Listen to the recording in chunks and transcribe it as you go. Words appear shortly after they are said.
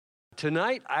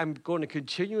Tonight, I'm going to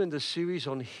continue in the series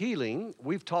on healing.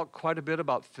 We've talked quite a bit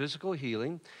about physical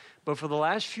healing, but for the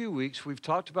last few weeks, we've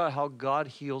talked about how God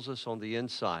heals us on the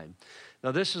inside.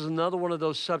 Now, this is another one of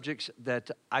those subjects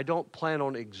that I don't plan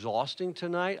on exhausting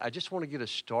tonight. I just want to get us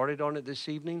started on it this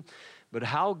evening. But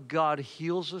how God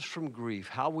heals us from grief,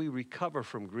 how we recover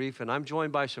from grief. And I'm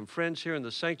joined by some friends here in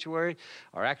the sanctuary,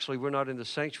 or actually, we're not in the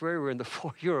sanctuary, we're in the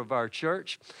foyer of our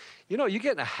church. You know, you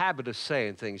get in a habit of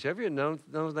saying things. Have you know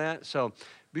that? So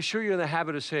be sure you're in the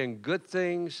habit of saying good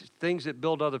things, things that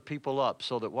build other people up,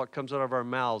 so that what comes out of our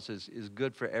mouths is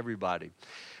good for everybody.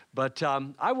 But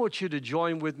I want you to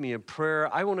join with me in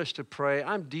prayer. I want us to pray.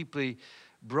 I'm deeply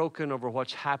broken over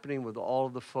what's happening with all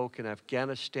of the folk in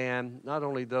Afghanistan, not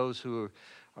only those who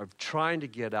are trying to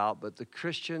get out, but the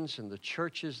Christians and the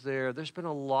churches there. There's been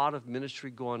a lot of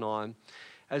ministry going on,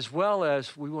 as well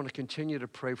as we want to continue to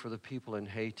pray for the people in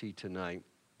Haiti tonight.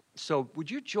 So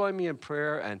would you join me in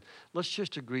prayer, and let's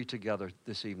just agree together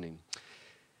this evening.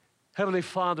 Heavenly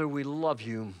Father, we love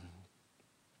you.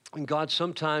 And God,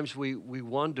 sometimes we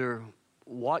wonder,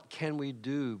 what can we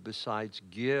do besides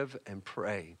give and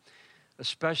pray,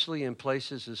 especially in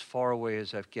places as far away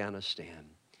as Afghanistan?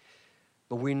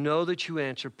 But we know that you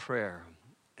answer prayer.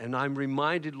 And I'm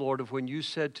reminded, Lord, of when you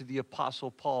said to the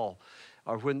Apostle Paul,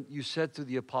 or when you said to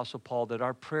the Apostle Paul that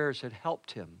our prayers had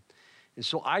helped him. And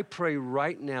so I pray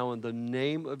right now in the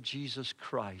name of Jesus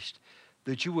Christ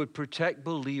that you would protect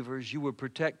believers, you would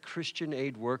protect Christian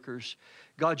aid workers.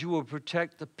 God, you will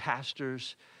protect the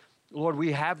pastors. Lord,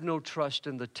 we have no trust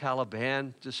in the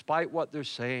Taliban, despite what they're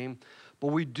saying, but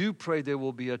we do pray there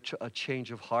will be a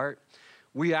change of heart.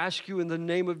 We ask you in the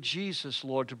name of Jesus,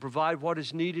 Lord, to provide what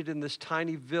is needed in this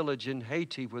tiny village in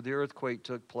Haiti where the earthquake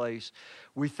took place.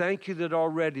 We thank you that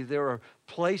already there are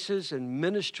places and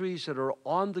ministries that are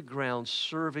on the ground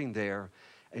serving there.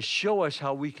 And show us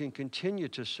how we can continue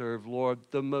to serve, Lord,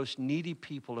 the most needy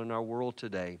people in our world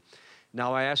today.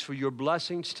 Now I ask for your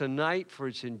blessings tonight, for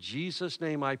it's in Jesus'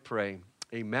 name I pray.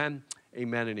 Amen,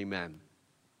 amen, and amen.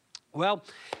 Well,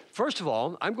 first of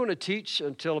all, I'm going to teach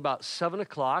until about 7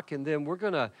 o'clock, and then we're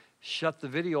going to shut the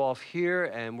video off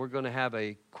here, and we're going to have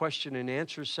a question and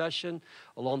answer session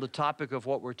along the topic of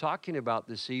what we're talking about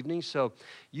this evening. So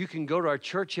you can go to our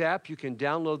church app, you can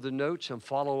download the notes and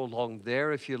follow along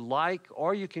there if you like,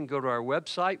 or you can go to our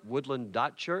website,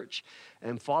 woodland.church,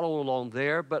 and follow along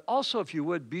there. But also, if you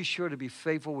would, be sure to be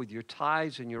faithful with your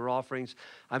tithes and your offerings.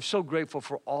 I'm so grateful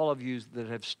for all of you that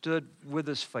have stood with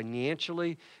us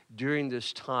financially during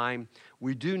this time.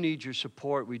 We do need your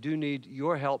support. We do need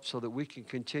your help so that we can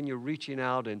continue reaching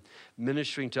out and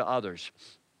ministering to others.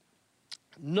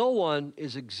 No one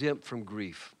is exempt from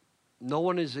grief. No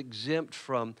one is exempt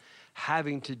from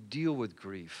having to deal with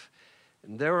grief.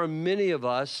 And there are many of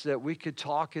us that we could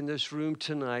talk in this room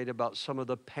tonight about some of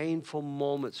the painful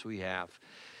moments we have.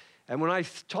 And when I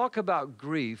talk about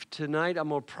grief, tonight I'm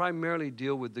going to primarily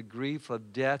deal with the grief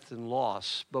of death and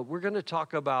loss. But we're going to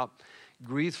talk about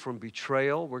grief from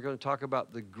betrayal. We're going to talk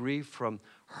about the grief from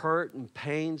hurt and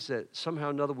pains that somehow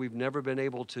or another we've never been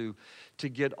able to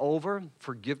get over.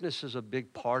 Forgiveness is a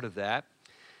big part of that.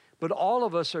 But all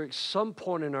of us are at some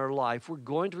point in our life, we're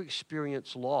going to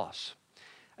experience loss.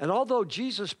 And although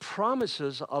Jesus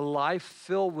promises a life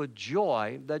filled with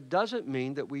joy, that doesn't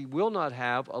mean that we will not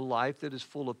have a life that is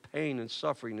full of pain and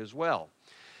suffering as well.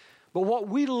 But what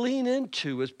we lean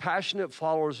into as passionate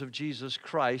followers of Jesus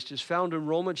Christ is found in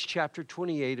Romans chapter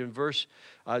 28 and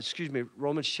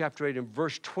Romans chapter 8 and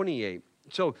verse 28.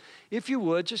 So if you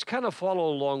would, just kind of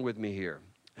follow along with me here.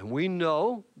 And we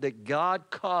know that God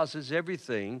causes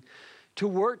everything to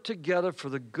work together for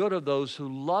the good of those who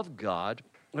love God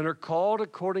and are called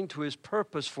according to his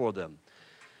purpose for them.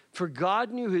 For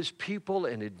God knew his people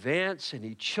in advance, and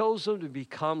he chose them to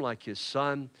become like his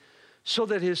son, so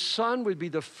that his son would be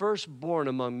the firstborn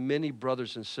among many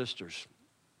brothers and sisters.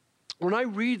 When I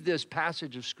read this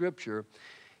passage of Scripture,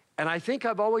 and I think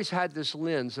I've always had this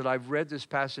lens that I've read this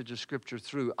passage of Scripture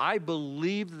through, I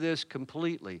believe this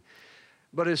completely.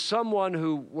 But as someone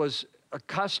who was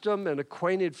accustomed and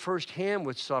acquainted firsthand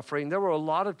with suffering, there were a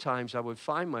lot of times I would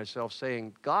find myself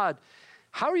saying, God,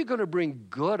 how are you going to bring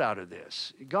good out of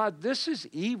this? God, this is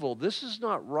evil. This is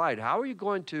not right. How are you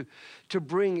going to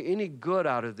bring any good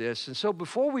out of this? And so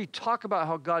before we talk about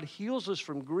how God heals us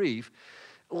from grief,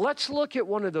 let's look at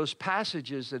one of those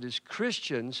passages that as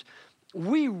Christians,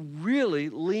 we really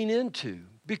lean into.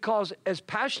 Because as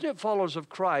passionate followers of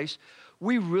Christ,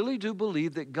 we really do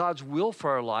believe that God's will for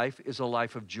our life is a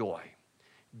life of joy.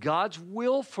 God's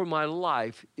will for my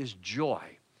life is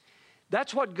joy.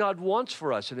 That's what God wants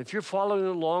for us. And if you're following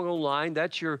along online,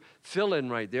 that's your fill-in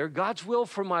right there. God's will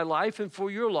for my life and for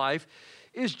your life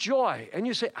is joy. And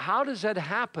you say, how does that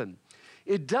happen?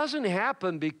 It doesn't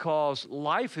happen because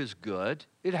life is good.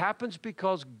 It happens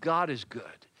because God is good.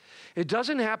 It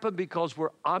doesn't happen because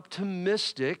we're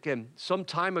optimistic. And some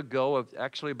time ago,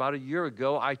 actually about a year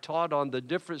ago, I taught on the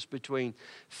difference between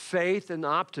faith and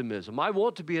optimism. I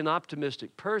want to be an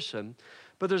optimistic person,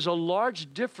 but there's a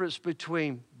large difference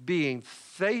between being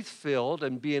faith-filled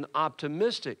and being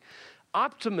optimistic.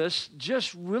 Optimists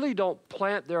just really don't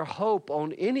plant their hope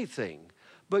on anything.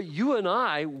 But you and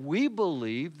I, we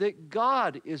believe that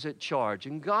God is at charge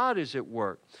and God is at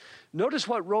work. Notice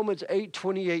what Romans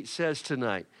 8:28 says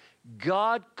tonight.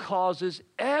 God causes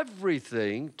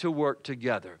everything to work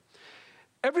together.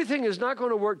 Everything is not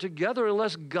going to work together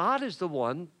unless God is the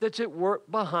one that's at work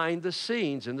behind the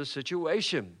scenes in the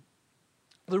situation.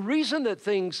 The reason that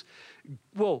things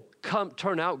will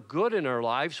turn out good in our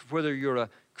lives, whether you're a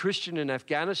Christian in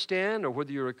Afghanistan or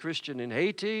whether you're a Christian in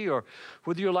Haiti or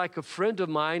whether you're like a friend of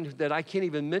mine that I can't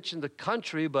even mention the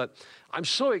country, but I'm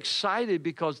so excited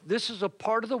because this is a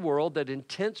part of the world that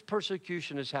intense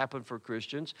persecution has happened for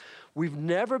Christians. We've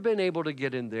never been able to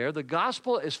get in there. The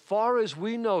gospel, as far as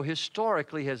we know,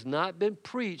 historically has not been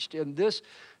preached in this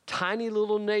tiny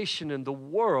little nation in the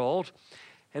world.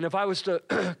 And if I was to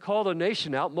call the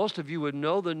nation out, most of you would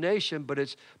know the nation, but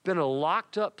it's been a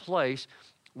locked up place.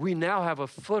 We now have a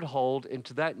foothold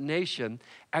into that nation,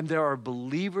 and there are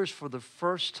believers for the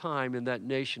first time in that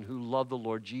nation who love the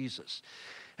Lord Jesus.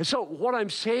 And so what I'm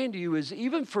saying to you is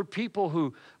even for people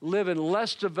who live in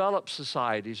less developed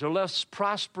societies or less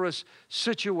prosperous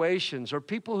situations or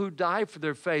people who die for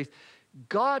their faith,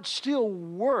 God still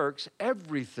works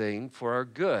everything for our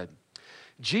good.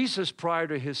 Jesus, prior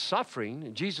to his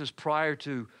suffering, Jesus prior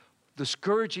to the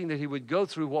scourging that he would go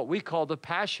through, what we call the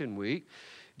Passion Week,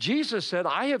 Jesus said,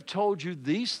 I have told you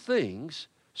these things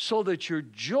so that your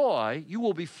joy, you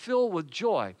will be filled with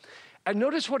joy. And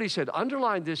notice what he said.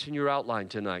 Underline this in your outline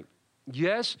tonight.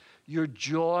 Yes, your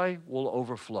joy will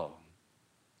overflow.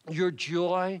 Your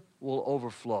joy will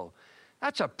overflow.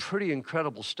 That's a pretty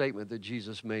incredible statement that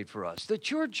Jesus made for us,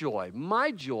 that your joy, my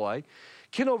joy,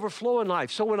 can overflow in life.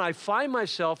 So when I find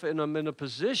myself and I'm in a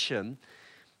position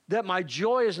that my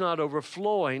joy is not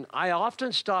overflowing, I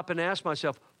often stop and ask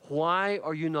myself, why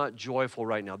are you not joyful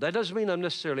right now? That doesn't mean I'm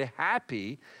necessarily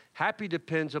happy. Happy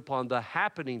depends upon the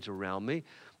happenings around me.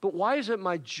 But why isn't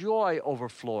my joy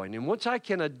overflowing? And once I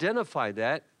can identify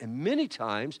that, and many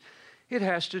times it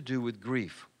has to do with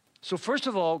grief. So first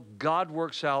of all, God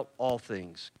works out all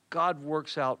things. God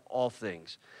works out all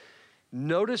things.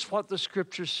 Notice what the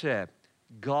scripture said.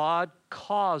 God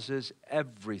causes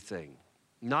everything.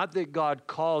 Not that God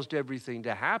caused everything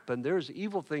to happen. There's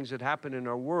evil things that happen in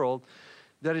our world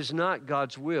that is not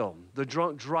God's will. The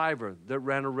drunk driver that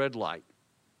ran a red light.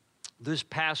 This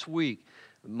past week,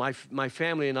 my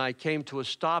family and I came to a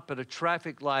stop at a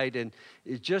traffic light, and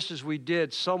just as we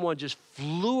did, someone just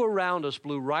flew around us,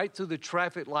 blew right through the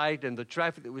traffic light, and the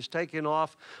traffic that was taking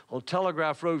off on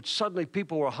Telegraph Road. Suddenly,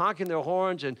 people were honking their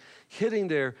horns and hitting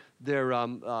their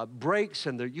brakes,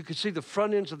 and you could see the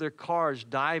front ends of their cars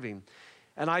diving.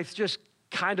 And I just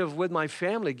kind of, with my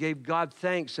family, gave God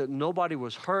thanks that nobody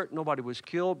was hurt, nobody was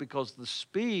killed, because the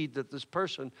speed that this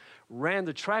person ran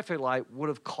the traffic light would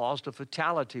have caused a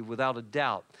fatality without a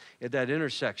doubt at that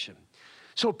intersection.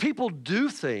 So people do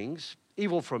things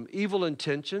from evil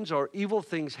intentions, or evil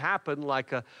things happen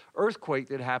like an earthquake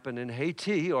that happened in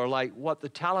Haiti, or like what the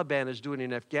Taliban is doing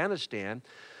in Afghanistan.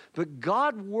 But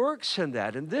God works in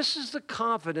that, and this is the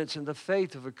confidence and the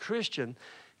faith of a Christian.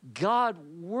 God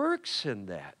works in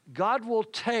that. God will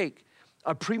take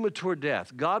a premature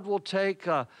death. God will take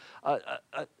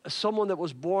someone that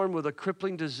was born with a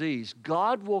crippling disease.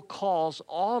 God will cause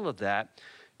all of that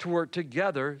to work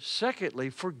together, secondly,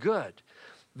 for good.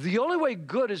 The only way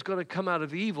good is going to come out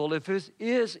of evil if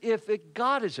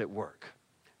God is at work.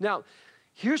 Now,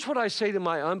 here's what I say to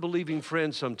my unbelieving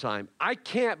friends sometimes. I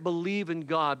can't believe in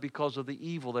God because of the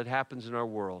evil that happens in our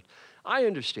world. I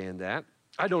understand that.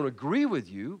 I don't agree with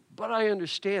you, but I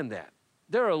understand that.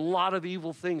 There are a lot of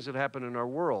evil things that happen in our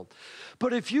world.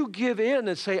 But if you give in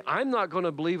and say, I'm not going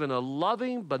to believe in a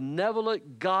loving,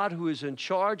 benevolent God who is in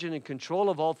charge and in control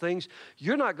of all things,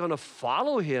 you're not going to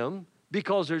follow him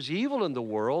because there's evil in the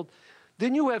world,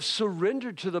 then you have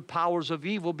surrendered to the powers of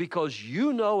evil, because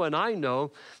you know and I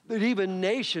know that even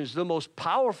nations, the most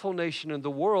powerful nation in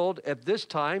the world at this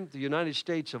time, the United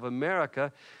States of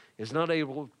America, is not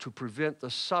able to prevent the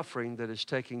suffering that is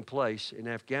taking place in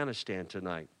Afghanistan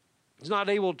tonight. It's not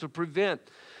able to prevent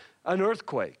an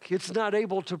earthquake. It's not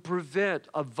able to prevent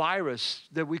a virus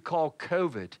that we call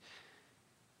COVID.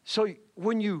 So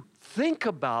when you think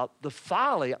about the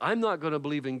folly, I'm not going to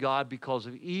believe in God because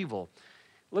of evil,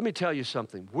 let me tell you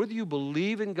something. Whether you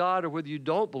believe in God or whether you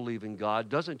don't believe in God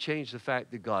doesn't change the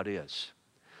fact that God is.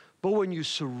 But when you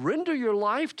surrender your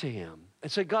life to Him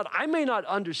and say, God, I may not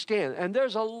understand, and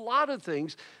there's a lot of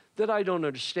things that I don't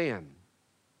understand.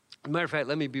 As a matter of fact,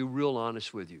 let me be real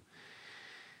honest with you.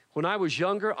 When I was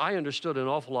younger, I understood an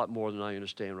awful lot more than I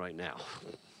understand right now.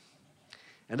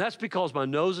 And that's because my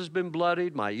nose has been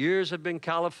bloodied, my ears have been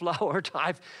cauliflowered.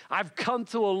 I've come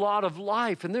through a lot of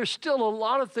life, and there's still a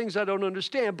lot of things I don't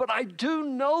understand. But I do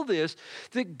know this,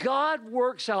 that God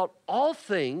works out all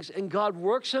things, and God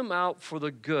works them out for the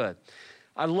good.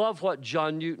 I love what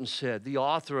John Newton said, the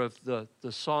author of the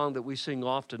song that we sing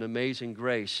often, Amazing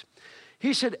Grace.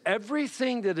 He said,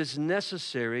 everything that is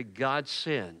necessary, God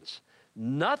sends.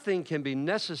 Nothing can be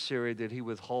necessary that He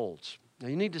withholds. Now,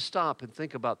 you need to stop and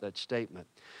think about that statement.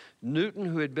 Newton,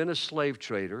 who had been a slave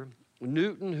trader,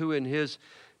 Newton, who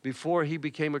before he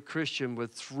became a Christian,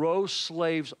 would throw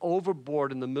slaves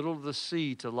overboard in the middle of the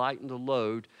sea to lighten the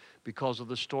load because of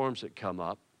the storms that come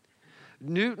up.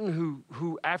 Newton,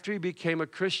 who after he became a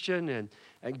Christian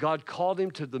and God called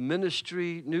him to the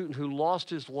ministry, Newton, who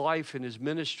lost his life in his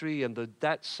ministry, and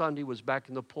that Sunday was back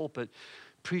in the pulpit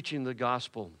preaching the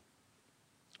gospel.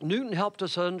 Newton helped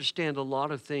us understand a lot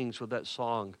of things with that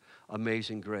song,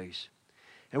 Amazing Grace.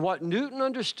 And what Newton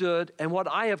understood, and what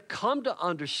I have come to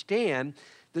understand,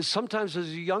 that sometimes as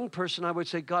a young person I would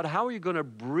say, God, how are you going to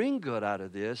bring good out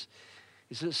of this?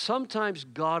 Is that sometimes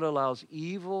God allows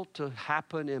evil to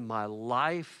happen in my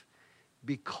life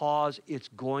because it's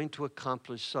going to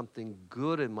accomplish something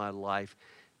good in my life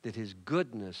that His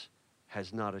goodness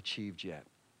has not achieved yet.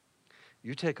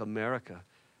 You take America.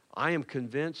 I am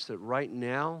convinced that right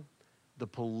now, the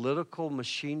political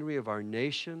machinery of our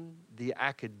nation, the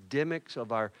academics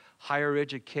of our higher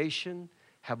education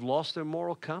have lost their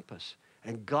moral compass.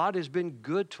 And God has been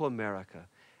good to America.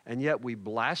 And yet we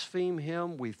blaspheme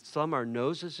Him. We thumb our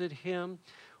noses at Him.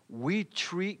 We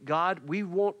treat God,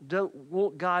 don't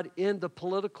want God in the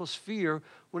political sphere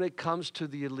when it comes to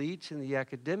the elites and the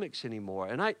academics anymore.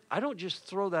 And I don't just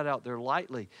throw that out there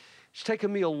lightly. It's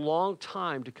taken me a long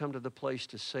time to come to the place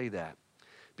to say that,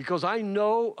 because I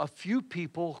know a few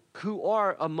people who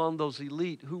are among those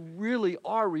elite who really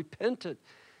are repentant,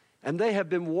 and they have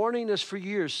been warning us for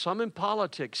years, some in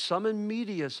politics, some in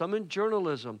media, some in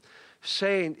journalism,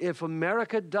 saying if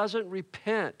America doesn't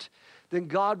repent, then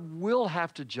God will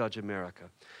have to judge America.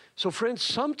 So friends,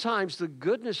 sometimes the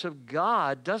goodness of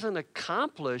God doesn't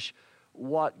accomplish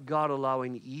what God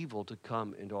allowing evil to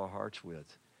come into our hearts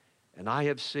with. And I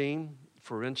have seen,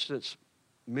 for instance,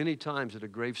 many times at a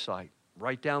gravesite,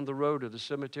 right down the road at the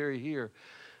cemetery here,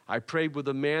 I prayed with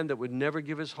a man that would never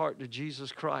give his heart to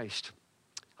Jesus Christ.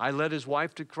 I led his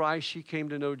wife to Christ. She came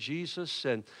to know Jesus.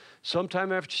 And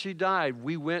sometime after she died,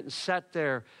 we went and sat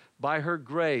there by her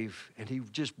grave, and he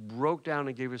just broke down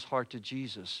and gave his heart to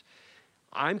Jesus.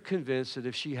 I'm convinced that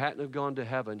if she hadn't have gone to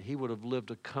heaven, he would have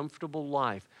lived a comfortable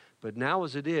life. But now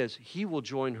as it is, he will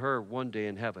join her one day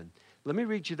in heaven. Let me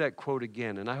read you that quote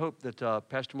again, and I hope that,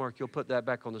 Pastor Mark, you'll put that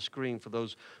back on the screen for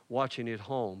those watching at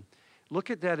home.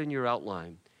 Look at that in your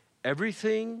outline.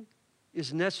 Everything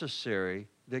is necessary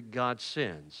that God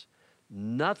sends.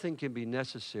 Nothing can be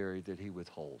necessary that He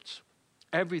withholds.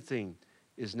 Everything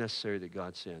is necessary that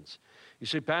God sends. You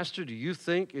say, Pastor, do you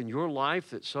think in your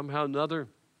life that somehow or another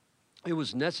it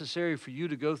was necessary for you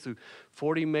to go through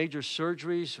 40 major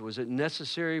surgeries? Was it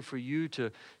necessary for you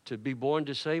to be born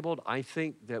disabled? I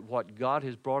think that what God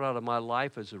has brought out of my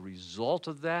life as a result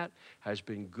of that has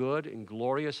been good and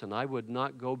glorious, and I would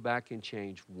not go back and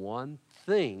change one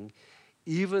thing,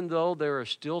 even though there are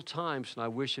still times and I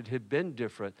wish it had been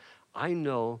different. I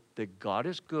know that God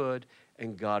is good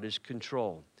and God is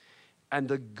control. And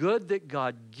the good that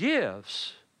God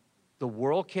gives, the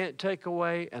world can't take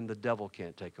away and the devil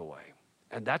can't take away.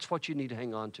 And that's what you need to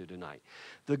hang on to tonight.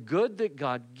 The good that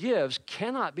God gives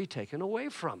cannot be taken away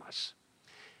from us.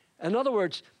 In other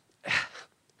words,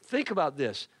 think about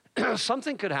this.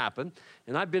 Something could happen,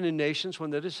 and I've been in nations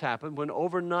when that has happened, when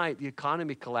overnight the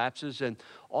economy collapses and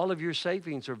all of your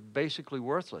savings are basically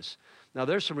worthless. Now,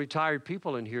 there's some retired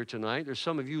people in here tonight. There's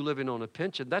some of you living on a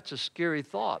pension. That's a scary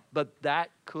thought, but that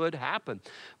could happen.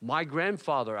 My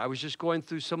grandfather, I was just going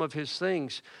through some of his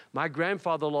things. My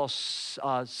grandfather lost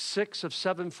 6 of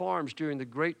 7 farms during the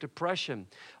Great Depression,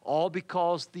 all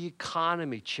because the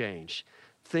economy changed.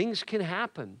 Things can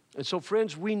happen. And so,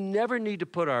 friends, we never need to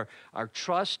put our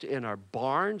trust in our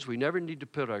barns. We never need to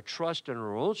put our trust in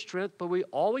our own strength, but we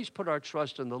always put our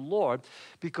trust in the Lord,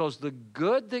 because the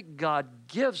good that God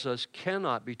gives us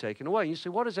cannot be taken away. You say,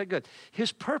 what is that good?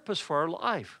 His purpose for our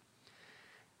life.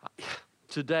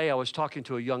 Today, I was talking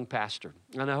to a young pastor,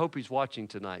 and I hope he's watching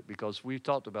tonight because we've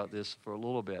talked about this for a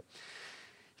little bit.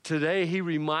 Today, he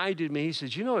reminded me, he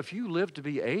says, you know, if you live to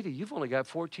be 80, you've only got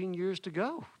 14 years to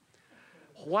go.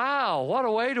 Wow, what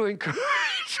a way to encourage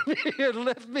me and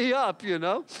lift me up, you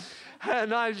know.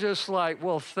 And I just like,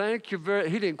 well, thank you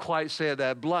he didn't quite say it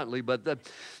that bluntly, but,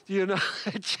 you know,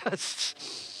 it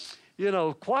just, you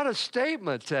know, quite a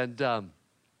statement. And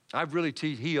I really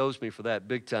he owes me for that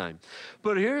big time.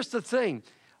 But here's the thing.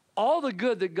 All the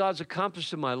good that God's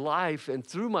accomplished in my life and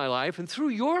through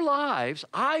your lives,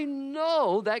 I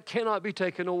know that cannot be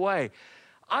taken away.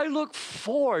 I look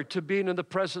forward to being in the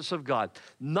presence of God,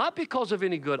 not because of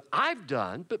any good I've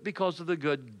done, but because of the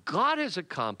good God has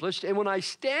accomplished. And when I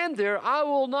stand there, I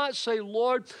will not say,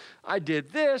 Lord, I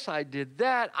did this, I did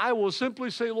that. I will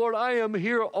simply say, Lord, I am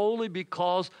here only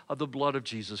because of the blood of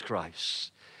Jesus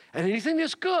Christ. And anything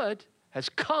that's good has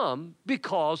come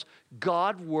because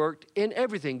God worked in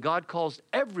everything. God caused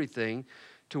everything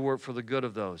to work for the good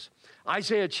of those.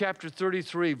 Isaiah chapter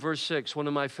 33, verse 6, one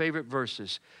of my favorite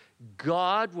verses.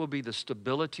 God will be the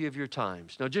stability of your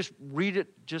times. Now just read it,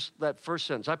 just that first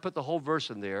sentence. I put the whole verse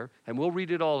in there, and we'll read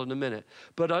it all in a minute.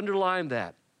 But underline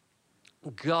that.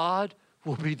 God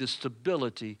will be the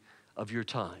stability of your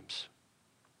times.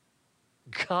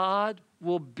 God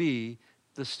will be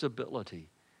the stability.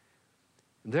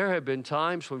 There have been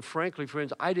times when, frankly,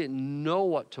 friends, I didn't know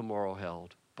what tomorrow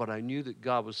held, but I knew that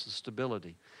God was the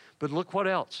stability. But look what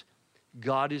else.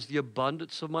 God is the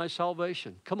abundance of my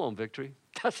salvation. Come on, Victory.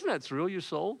 Doesn't that thrill your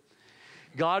soul?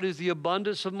 God is the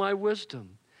abundance of my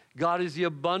wisdom. God is the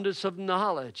abundance of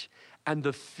knowledge. And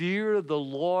the fear of the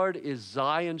Lord is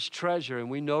Zion's treasure. And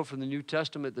we know from the New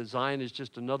Testament that Zion is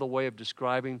just another way of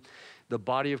describing the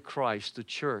body of Christ, the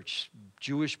church,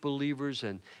 Jewish believers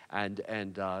and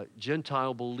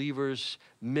Gentile believers,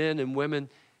 men and women.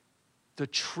 The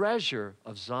treasure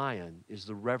of Zion is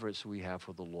the reverence we have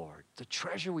for the Lord. The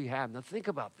treasure we have. Now think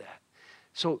about that.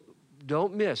 So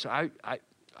don't miss.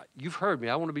 You've heard me.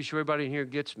 I want to be sure everybody in here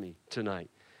gets me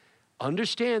tonight.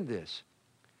 Understand this.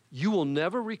 You will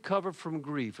never recover from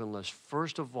grief unless,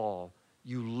 first of all,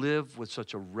 you live with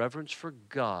such a reverence for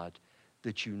God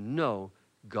that you know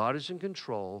God is in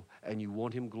control and you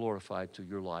want Him glorified through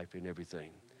your life in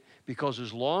everything. Because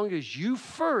as long as you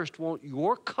first want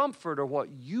your comfort or what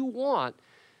you want,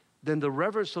 then the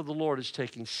reverence of the Lord is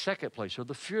taking second place, or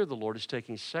the fear of the Lord is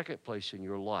taking second place in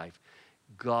your life.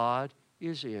 God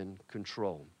is in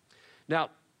control. Now,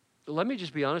 let me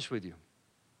just be honest with you.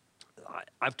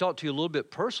 I've talked to you a little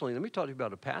bit personally. Let me talk to you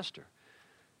about a pastor.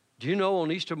 Do you know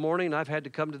on Easter morning I've had to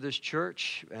come to this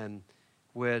church and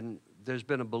when there's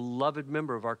been a beloved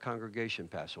member of our congregation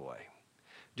pass away?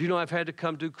 Do you know I've had to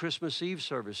come do Christmas Eve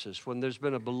services when there's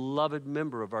been a beloved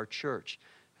member of our church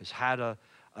has had a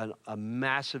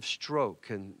massive stroke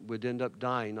and would end up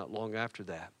dying not long after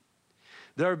that?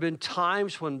 There have been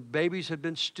times when babies have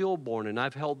been stillborn and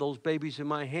I've held those babies in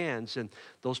my hands and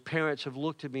those parents have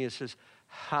looked at me and says,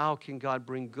 how can God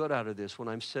bring good out of this when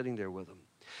I'm sitting there with them?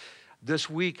 This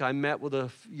week I met with a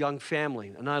young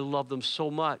family and I love them so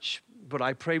much, but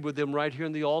I prayed with them right here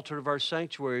in the altar of our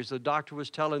sanctuary as the doctor was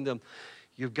telling them,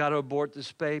 you've got to abort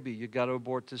this baby, you've got to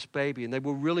abort this baby. And they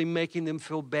were really making them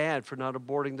feel bad for not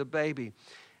aborting the baby.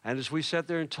 And as we sat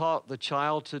there and talked, the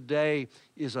child today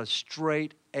is a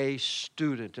straight A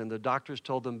student. And the doctors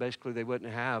told them basically they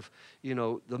wouldn't have,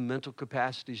 the mental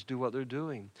capacities to do what they're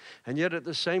doing. And yet at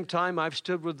the same time, I've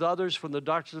stood with others when the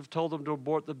doctors have told them to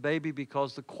abort the baby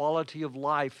because the quality of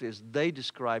life, as they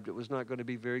described it, was not going to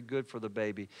be very good for the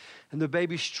baby. And the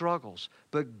baby struggles.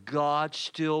 But God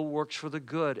still works for the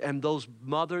good. And those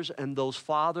mothers and those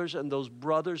fathers and those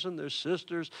brothers and their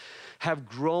sisters have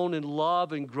grown in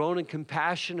love and grown in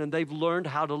compassion. And they've learned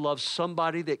how to love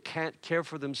somebody that can't care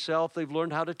for themselves. They've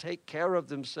learned how to take care of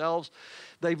themselves.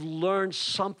 They've learned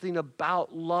something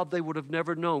about love they would have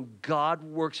never known. God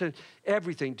works in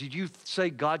everything. Did you say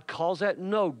God caused that?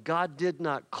 No, God did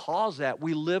not cause that.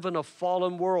 We live in a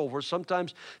fallen world where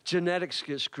sometimes genetics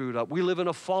get screwed up. We live in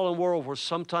a fallen world where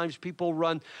sometimes people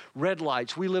run red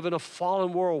lights. We live in a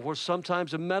fallen world where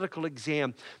sometimes a medical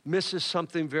exam misses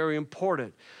something very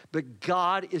important. But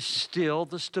God is still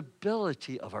the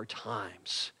stability of our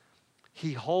times.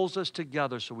 He holds us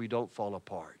together so we don't fall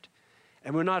apart.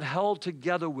 And we're not held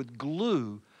together with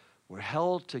glue. We're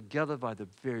held together by the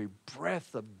very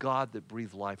breath of God that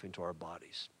breathed life into our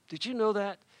bodies. Did you know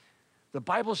that? The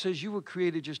Bible says you were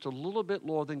created just a little bit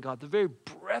lower than God. The very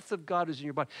breath of God is in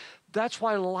your body. That's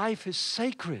why life is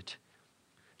sacred.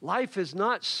 Life is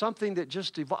not something that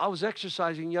just evolves. I was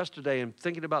exercising yesterday and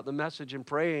thinking about the message and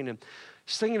praying and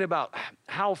thinking about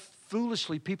how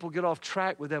foolishly people get off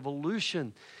track with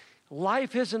evolution.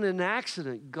 Life isn't an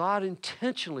accident. God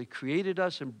intentionally created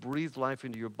us and breathed life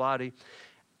into your body.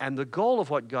 And the goal of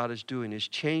what God is doing is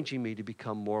changing me to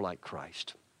become more like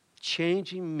Christ.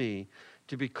 Changing me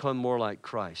to become more like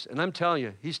Christ. And I'm telling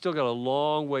you, he's still got a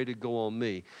long way to go on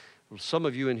me. Some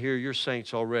of you in here, you're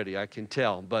saints already, I can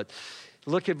tell. But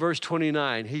look at verse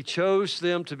 29. He chose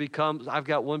them to become, I've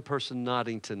got one person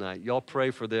nodding tonight. Y'all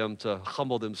pray for them to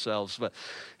humble themselves. But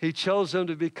he chose them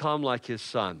to become like his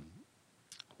son.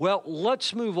 Well,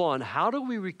 let's move on. How do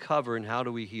we recover and how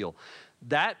do we heal?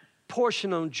 That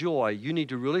portion on joy, you need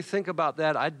to really think about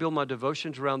that. I'd build my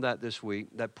devotions around that this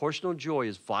week. That portion on joy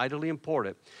is vitally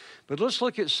important. But let's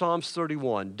look at Psalms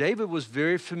 31. David was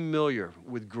very familiar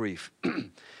with grief.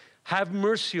 Have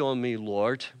mercy on me,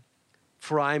 Lord,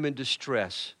 for I am in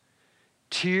distress.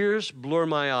 Tears blur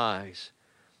my eyes.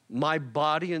 My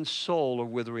body and soul are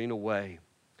withering away.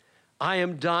 I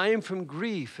am dying from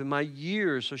grief, and my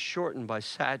years are shortened by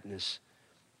sadness.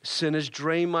 Sin has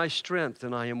drained my strength,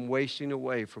 and I am wasting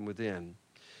away from within.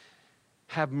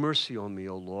 Have mercy on me,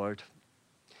 O Lord.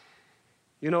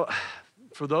 You know,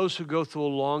 for those who go through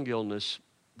a long illness,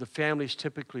 the families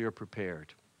typically are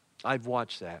prepared. I've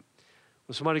watched that.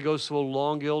 When somebody goes through a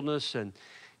long illness and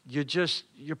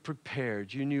you're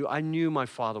prepared. I knew my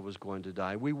father was going to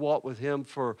die. We walked with him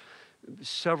for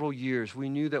several years. We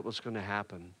knew that was going to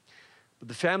happen. But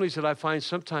the families that I find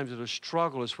sometimes that are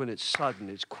struggle is when it's sudden,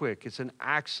 it's quick, it's an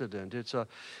accident, it's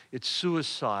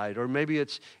suicide, or maybe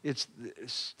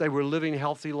they were living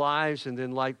healthy lives and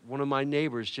then like one of my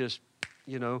neighbors just,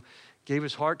 gave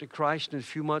his heart to Christ and a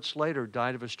few months later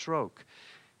died of a stroke.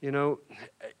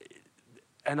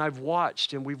 And I've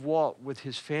watched and we've walked with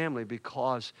his family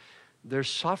because they're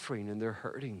suffering and they're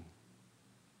hurting.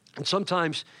 And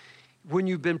sometimes when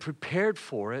you've been prepared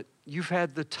for it, you've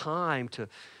had the time to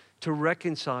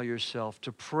reconcile yourself,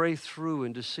 to pray through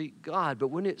and to seek God. But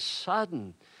when it's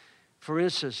sudden, for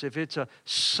instance, if it's a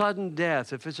sudden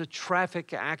death, if it's a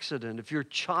traffic accident, if your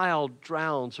child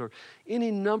drowns or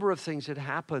any number of things that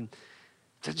happen,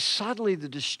 then suddenly the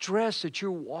distress that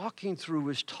you're walking through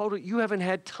is total. You haven't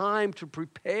had time to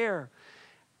prepare.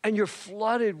 And you're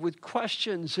flooded with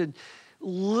questions. And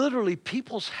literally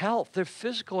people's health, their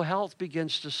physical health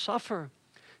begins to suffer.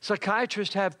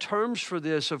 Psychiatrists have terms for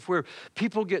this of where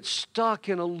people get stuck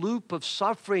in a loop of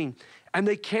suffering and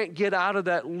they can't get out of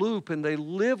that loop and they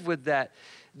live with that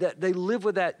they live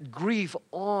with that grief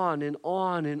on and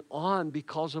on and on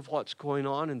because of what's going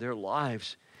on in their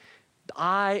lives.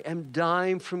 I am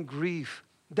dying from grief.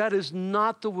 That is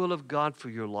not the will of God for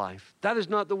your life. That is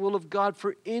not the will of God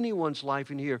for anyone's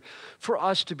life in here, for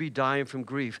us to be dying from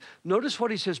grief. Notice what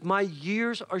he says, my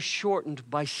years are shortened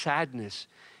by sadness.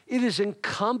 It is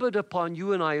incumbent upon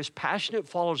you and I as passionate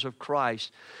followers of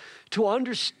Christ to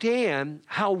understand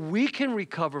how we can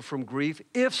recover from grief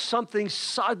if something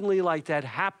suddenly like that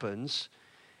happens,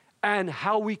 and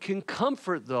how we can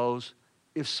comfort those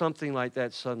if something like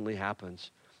that suddenly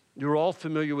happens. You're all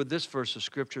familiar with this verse of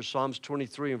Scripture, Psalms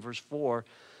 23 and verse 4.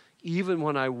 Even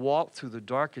when I walk through the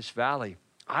darkest valley,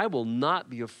 I will not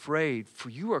be afraid, for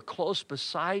you are close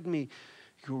beside me.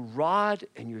 Your rod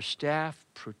and your staff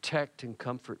protect and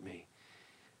comfort me.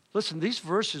 Listen, these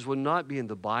verses will not be in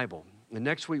the Bible. And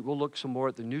next week we'll look some more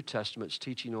at the New Testament's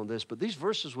teaching on this. But these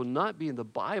verses will not be in the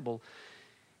Bible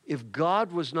if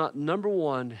God was not, number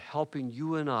one, helping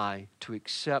you and I to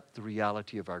accept the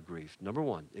reality of our grief. Number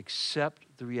one, accept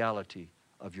the reality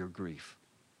of your grief.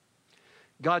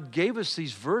 God gave us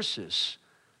these verses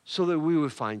so that we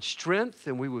would find strength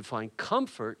and we would find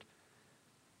comfort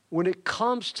when it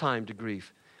comes time to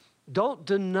grief. Don't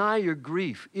deny your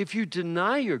grief. If you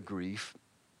deny your grief,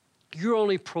 you're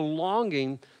only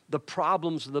prolonging the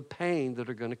problems and the pain that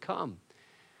are going to come.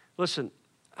 Listen,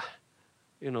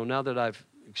 now that I've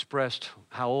expressed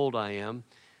how old I am,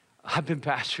 I've been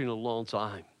pastoring a long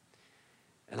time.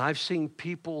 And I've seen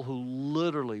people who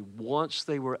literally, once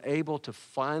they were able to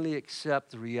finally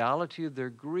accept the reality of their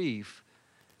grief,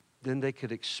 then they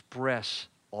could express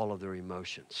all of their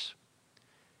emotions.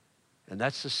 And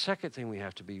that's the second thing we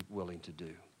have to be willing to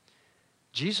do.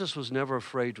 Jesus was never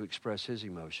afraid to express his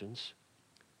emotions.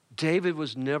 David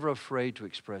was never afraid to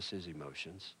express his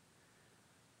emotions.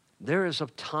 There is a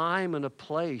time and a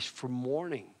place for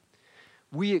mourning.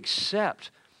 We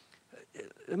accept.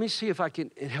 Let me see if I can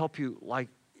help you,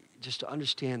 just to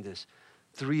understand this.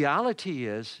 The reality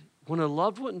is, when a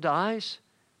loved one dies,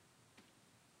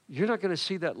 you're not going to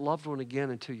see that loved one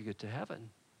again until you get to heaven.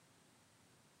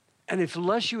 And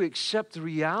unless you accept the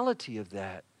reality of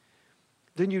that,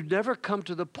 then you never come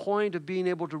to the point of being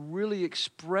able to really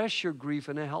express your grief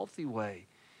in a healthy way.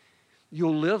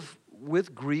 You'll live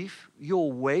with grief,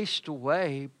 you'll waste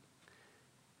away,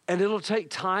 And it'll take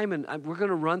time, and we're going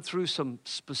to run through some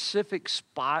specific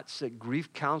spots that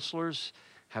grief counselors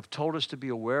have told us to be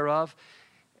aware of.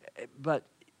 But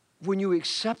when you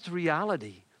accept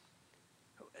reality,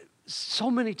 so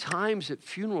many times at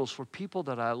funerals for people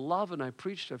that I love and I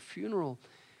preached at a funeral,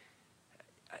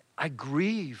 I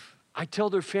grieve. I tell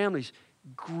their families,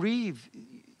 grieve.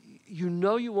 You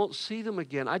know you won't see them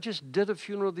again. I just did a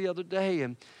funeral the other day,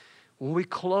 and when we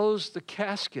closed the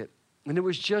casket, and it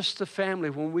was just the family,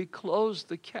 when we closed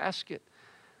the casket,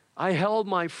 I held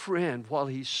my friend while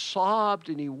he sobbed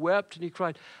and he wept and he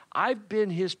cried. I've been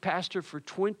his pastor for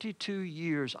 22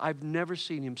 years. I've never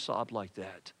seen him sob like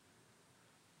that.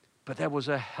 But that was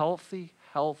a healthy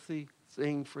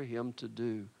thing for him to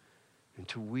do, and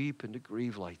to weep and to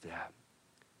grieve like that.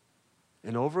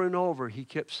 And over, he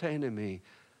kept saying to me,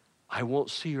 I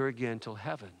won't see her again till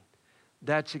heaven.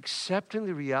 That's accepting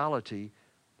the reality,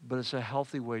 but it's a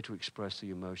healthy way to express the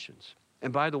emotions.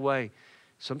 And by the way,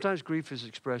 sometimes grief is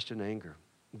expressed in anger.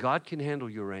 God can handle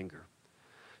your anger.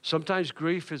 Sometimes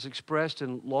grief is expressed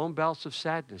in long bouts of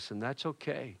sadness, and that's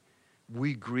okay.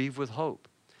 We grieve with hope.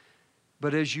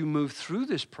 But as you move through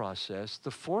this process, the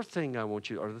third thing I want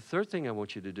you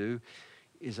to do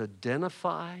is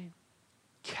identify,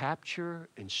 capture,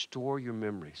 and store your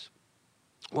memories.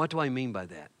 What do I mean by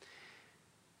that?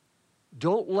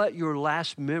 Don't let your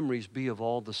last memories be of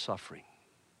all the suffering.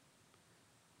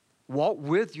 Walk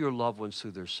with your loved ones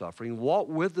through their suffering. Walk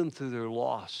with them through their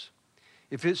loss.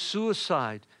 If it's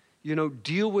suicide,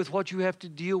 deal with what you have to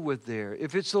deal with there.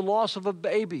 If it's the loss of a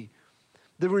baby,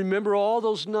 then remember all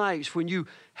those nights when you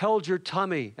held your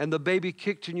tummy and the baby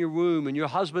kicked in your womb and your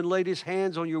husband laid his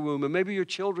hands on your womb, and maybe your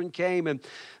children came and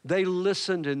they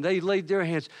listened and they laid their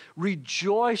hands.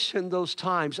 Rejoice in those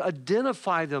times.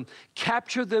 Identify them.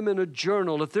 Capture them in a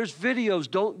journal. If there's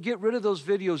videos, don't get rid of those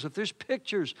videos. If there's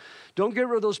pictures, don't get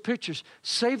rid of those pictures.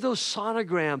 Save those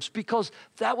sonograms, because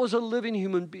that was a living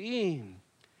human being.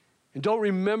 And don't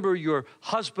remember your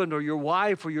husband or your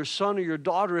wife or your son or your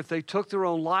daughter if they took their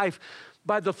own life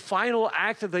by the final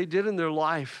act that they did in their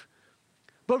life.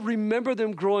 But remember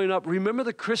them growing up. Remember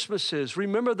the Christmases.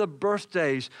 Remember the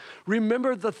birthdays.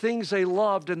 Remember the things they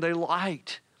loved and they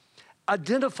liked.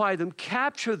 Identify them,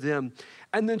 capture them,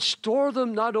 and then store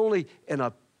them not only in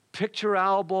a picture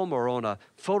album or on a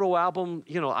photo album.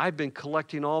 I've been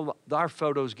collecting all our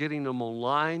photos, getting them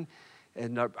online,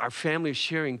 and our family is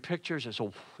sharing pictures.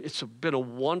 It's been a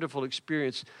wonderful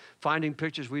experience finding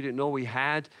pictures we didn't know we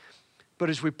had. But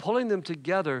as we're pulling them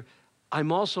together,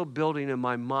 I'm also building in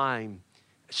my mind,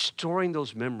 storing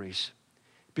those memories.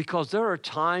 Because there are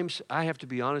times, I have to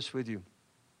be honest with you,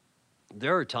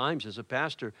 there are times as a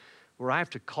pastor where I have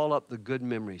to call up the good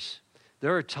memories.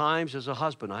 There are times as a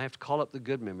husband, I have to call up the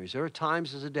good memories. There are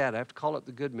times as a dad, I have to call up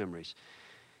the good memories.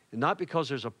 And not because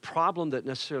there's a problem that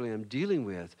necessarily I'm dealing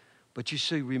with, but you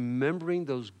see, remembering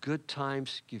those good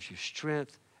times gives you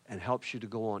strength and helps you to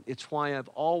go on. It's why I've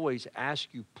always asked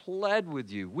you, pled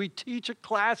with you. We teach a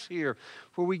class here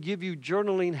where we give you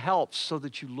journaling helps so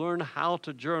that you learn how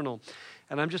to journal.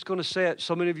 And I'm just going to say it.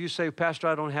 So many of you say, Pastor,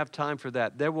 I don't have time for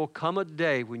that. There will come a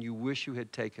day when you wish you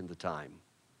had taken the time.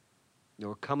 There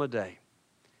will come a day.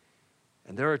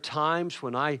 And there are times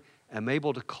when I am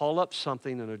able to call up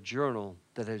something in a journal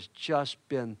that has just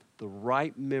been the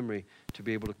right memory to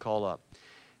be able to call up.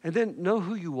 And then know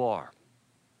who you are.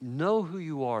 Know who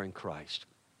you are in Christ.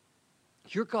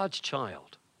 You're God's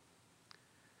child.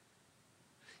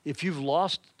 If you've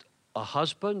lost a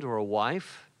husband or a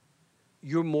wife,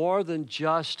 I'm more than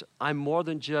just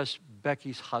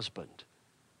Becky's husband.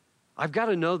 I've got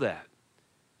to know that.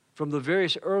 From the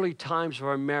various early times of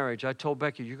our marriage, I told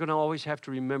Becky, you're going to always have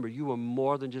to remember you are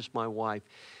more than just my wife.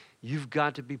 You've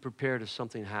got to be prepared if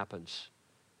something happens.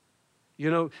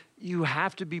 You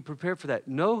have to be prepared for that.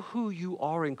 Know who you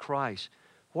are in Christ.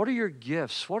 What are your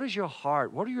gifts? What is your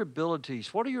heart? What are your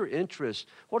abilities? What are your interests?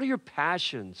 What are your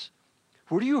passions?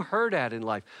 Where do you hurt at in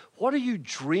life? What do you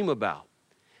dream about?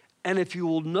 And if you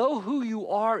will know who you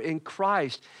are in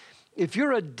Christ, if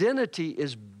your identity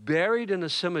is buried in a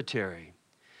cemetery,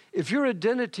 if your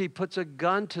identity puts a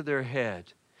gun to their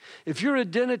head, if your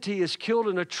identity is killed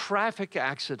in a traffic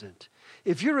accident,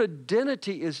 if your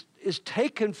identity is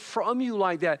taken from you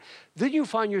like that, then you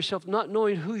find yourself not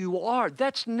knowing who you are.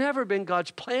 That's never been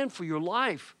God's plan for your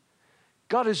life.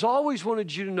 God has always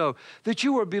wanted you to know that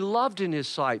you are beloved in His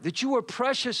sight, that you are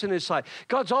precious in His sight.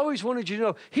 God's always wanted you to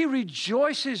know He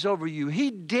rejoices over you.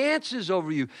 He dances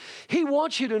over you. He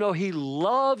wants you to know He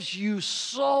loves you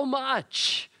so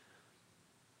much.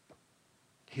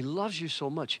 He loves you so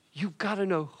much. You've got to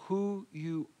know who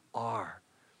you are.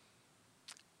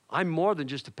 I'm more than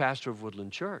just a pastor of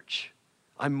Woodland Church.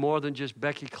 I'm more than just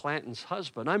Becky Clanton's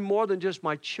husband. I'm more than just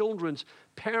my children's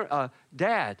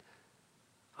dad.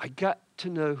 I got to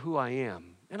know who I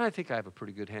am. And I think I have a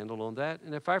pretty good handle on that.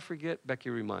 And if I forget, Becky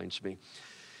reminds me.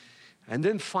 And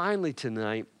then finally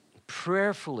tonight,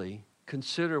 prayerfully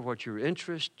consider what your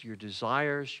interests, your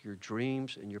desires, your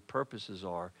dreams, and your purposes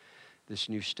are this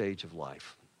new stage of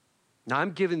life. Now,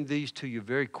 I'm giving these to you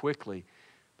very quickly,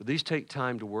 but these take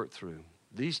time to work through.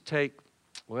 These take,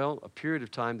 well, a period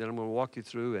of time that I'm going to walk you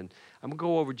through, and I'm going to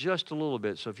go over just a little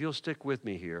bit, so if you'll stick with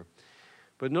me here.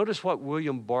 But notice what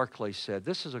William Barclay said.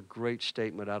 This is a great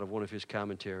statement out of one of his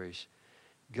commentaries.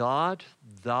 God,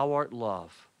 thou art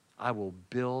love. I will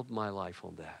build my life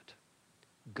on that.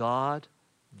 God,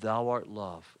 thou art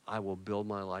love. I will build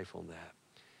my life on that.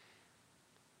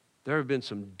 There have been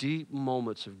some deep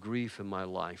moments of grief in my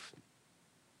life.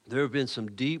 There have been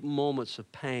some deep moments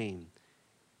of pain.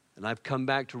 And I've come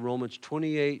back to Romans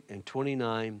 28 and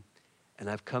 29, and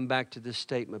I've come back to this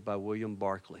statement by William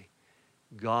Barclay.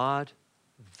 God,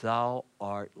 thou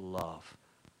art love.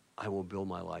 I will build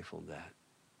my life on that.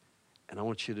 And I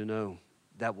want you to know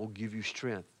that will give you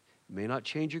strength. It may not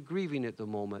change your grieving at the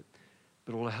moment,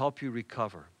 but it will help you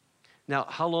recover. Now,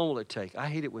 how long will it take? I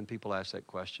hate it when people ask that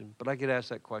question, but I get asked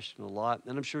that question a lot.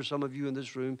 And I'm sure some of you in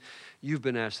this room, you've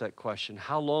been asked that question.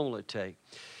 How long will it take?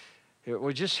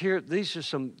 Well, just here, these are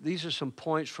some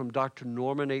points from Dr.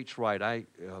 Norman H. Wright. I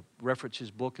reference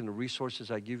his book in the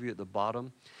resources I give you at the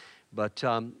bottom. But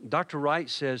Dr. Wright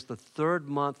says the third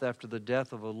month after the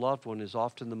death of a loved one is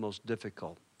often the most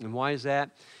difficult. And why is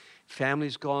that?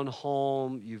 Family's gone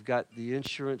home. You've got the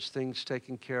insurance things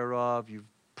taken care of. You've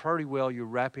pretty well, you're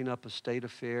wrapping up estate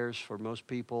affairs for most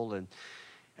people, and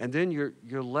then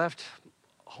you're left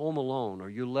home alone, or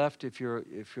you're left, if you're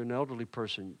an elderly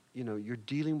person, you know, you're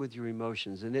dealing with your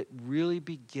emotions, and it really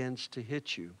begins to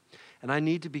hit you. And I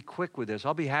need to be quick with this.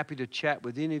 I'll be happy to chat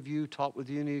with any of you, talk with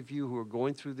any of you who are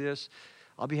going through this.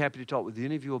 I'll be happy to talk with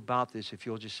any of you about this if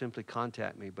you'll just simply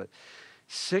contact me. But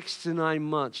 6 to 9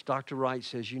 months, Dr. Wright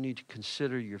says you need to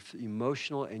consider your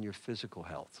emotional and your physical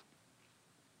health.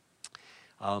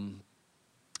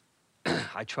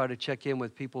 I try to check in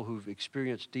with people who've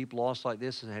experienced deep loss like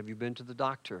this and have you been to the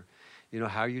doctor? You know,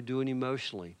 how are you doing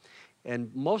emotionally? And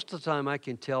most of the time I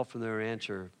can tell from their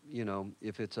answer, you know,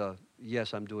 if it's a,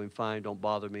 yes, I'm doing fine, don't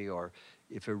bother me, or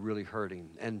if they're really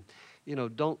hurting. And, you know,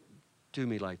 don't do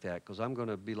me like that, because I'm going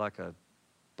to be like a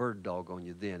bird dog on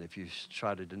you then if you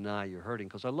try to deny you're hurting,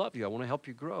 because I love you. I want to help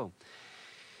you grow.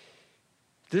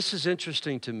 This is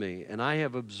interesting to me, and I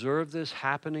have observed this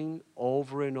happening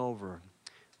over and over.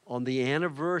 On the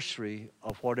anniversary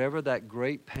of whatever that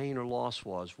great pain or loss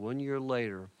was, 1 year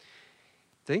later,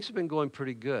 things have been going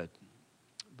pretty good.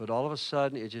 But all of a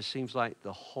sudden, it just seems like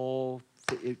the whole,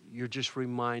 you're just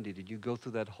reminded, and you go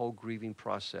through that whole grieving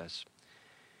process.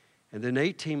 And then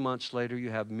 18 months later,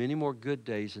 you have many more good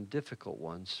days and difficult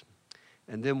ones.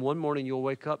 And then one morning you'll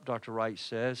wake up, Dr. Wright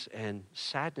says, and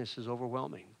sadness is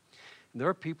overwhelming. And there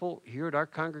are people here at our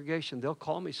congregation, they'll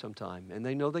call me sometime, and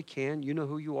they know they can. You know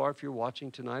who you are if you're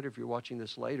watching tonight or if you're watching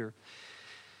this later.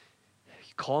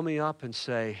 You call me up and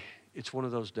say, it's one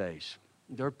of those days.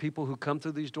 There are people who come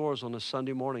through these doors on a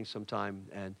Sunday morning sometime,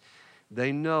 and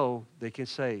they know they can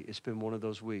say, it's been one of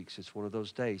those weeks, it's one of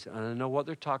those days. And I know what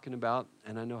they're talking about,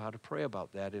 and I know how to pray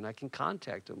about that, and I can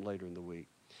contact them later in the week.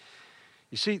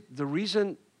 You see, the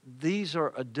reason these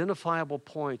are identifiable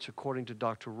points according to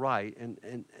Dr. Wright,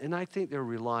 and I think they're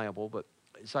reliable, but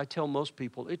as I tell most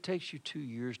people, it takes you 2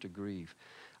 years to grieve.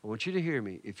 I want you to hear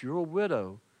me. If you're a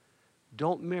widow,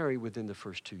 don't marry within the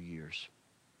first 2 years.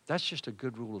 That's just a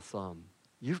good rule of thumb.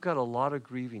 You've got a lot of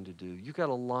grieving to do. You've got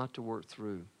a lot to work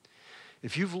through.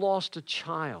 If you've lost a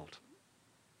child,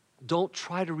 don't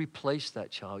try to replace that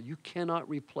child. You cannot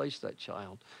replace that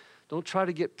child. Don't try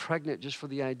to get pregnant just for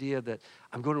the idea that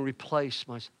I'm going to replace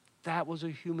my. That was a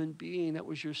human being. That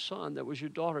was your son. That was your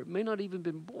daughter. It may not even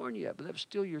been born yet, but that was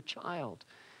still your child.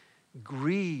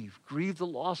 Grieve the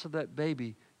loss of that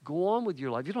baby. Go on with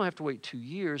your life. You don't have to wait 2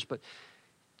 years, but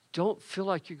don't feel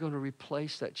like you're going to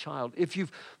replace that child. If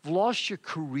you've lost your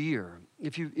career,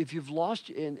 if you've lost,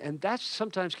 and that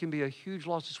sometimes can be a huge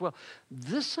loss as well.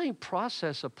 This same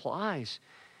process applies.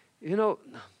 You know,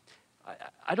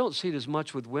 I don't see it as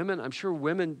much with women. I'm sure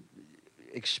women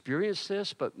experience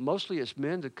this, but mostly it's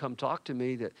men that come talk to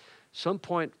me that some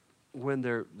point when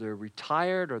they're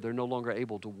retired or they're no longer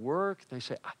able to work, they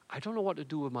say, I don't know what to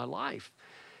do with my life.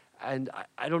 And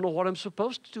I don't know what I'm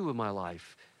supposed to do with my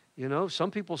life. You know,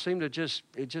 some people seem to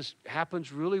it just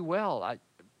happens really well. I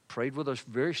prayed with a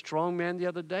very strong man the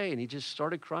other day, and he just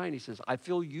started crying. He says, I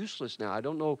feel useless now. I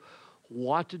don't know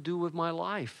what to do with my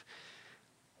life.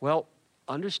 Well,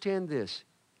 understand this.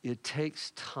 It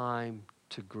takes time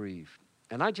to grieve.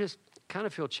 And I just kind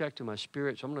of feel checked in my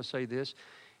spirit, so I'm going to say this.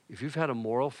 If you've had a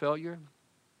moral failure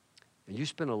and you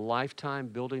spent a lifetime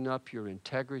building up your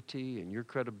integrity and your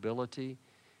credibility,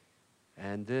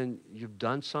 and then you've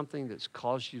done something that's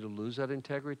caused you to lose that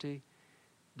integrity,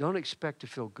 don't expect to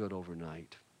feel good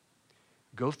overnight.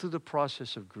 Go through the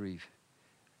process of grief.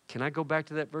 Can I go back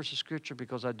to that verse of Scripture?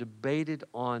 Because I debated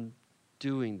on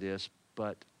doing this,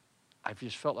 but I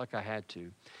just felt like I had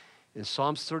to. In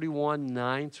Psalms 31,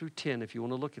 9 through 10, if you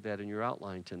want to look at that in your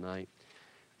outline tonight,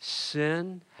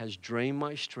 sin has drained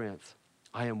my strength.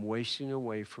 I am wasting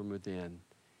away from within.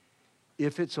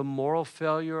 If it's a moral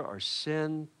failure or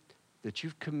sin that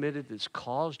you've committed that's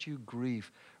caused you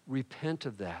grief, repent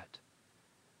of that.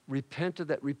 Repent of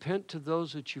that. Repent to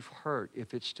those that you've hurt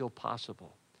if it's still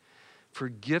possible.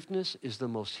 Forgiveness is the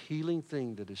most healing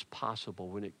thing that is possible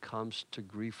when it comes to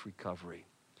grief recovery.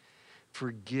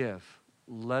 Forgive,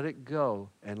 let it go,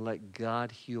 and let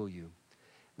God heal you.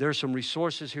 There are some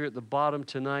resources here at the bottom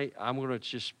tonight. I'm going to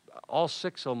just, all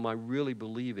 6 of them I really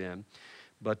believe in.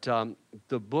 But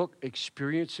the book,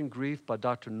 Experiencing Grief by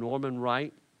Dr. Norman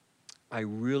Wright, I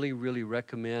really, really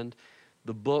recommend.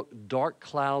 The book, Dark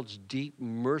Clouds, Deep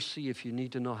Mercy, if you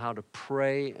need to know how to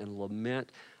pray and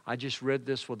lament. I just read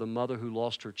this with a mother who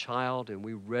lost her child, and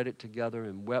we read it together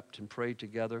and wept and prayed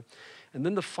together. And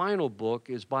then the final book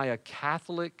is by a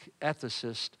Catholic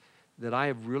ethicist that I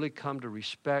have really come to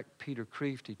respect, Peter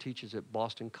Kreeft. He teaches at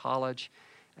Boston College,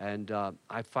 and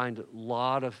I find a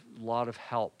lot of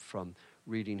help from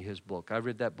reading his book. I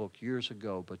read that book years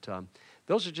ago, but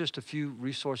those are just a few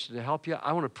resources to help you.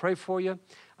 I want to pray for you.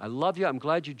 I love you. I'm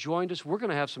glad you joined us. We're going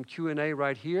to have some Q&A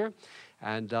right here,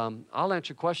 and I'll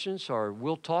answer questions, or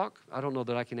we'll talk. I don't know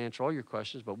that I can answer all your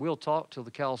questions, but we'll talk till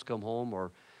the cows come home,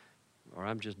 or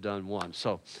I'm just done one.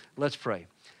 So let's pray.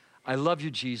 I love you,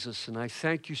 Jesus, and I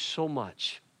thank you so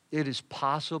much. It is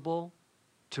possible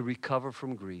to recover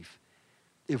from grief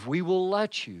if we will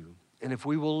let you, and if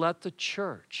we will let the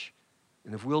church,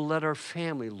 and if we'll let our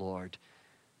family, Lord.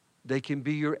 They can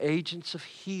be your agents of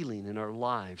healing in our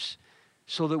lives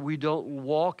so that we don't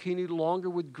walk any longer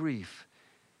with grief.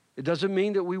 It doesn't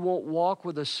mean that we won't walk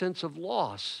with a sense of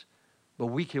loss, but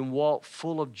we can walk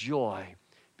full of joy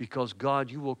because, God,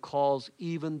 you will cause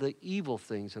even the evil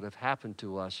things that have happened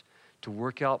to us to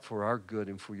work out for our good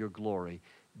and for your glory.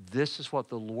 This is what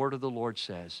the Word of the Lord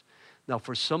says. Now,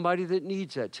 for somebody that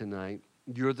needs that tonight,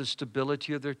 you're the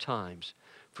stability of their times.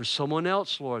 For someone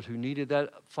else, Lord, who needed that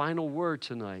final word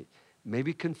tonight,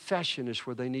 maybe confession is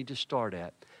where they need to start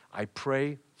at. I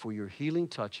pray for your healing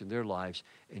touch in their lives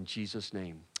in Jesus'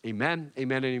 name. Amen,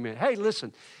 amen, and amen. Hey,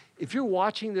 listen, if you're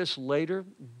watching this later,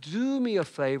 do me a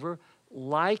favor,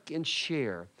 like and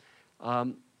share.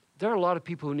 There are a lot of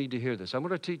people who need to hear this. I'm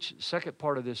going to teach the second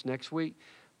part of this next week,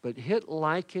 but hit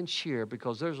like and share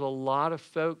because there's a lot of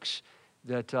folks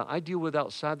that I deal with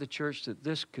outside the church that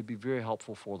this could be very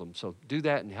helpful for them. So do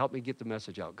that and help me get the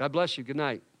message out. God bless you. Good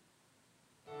night.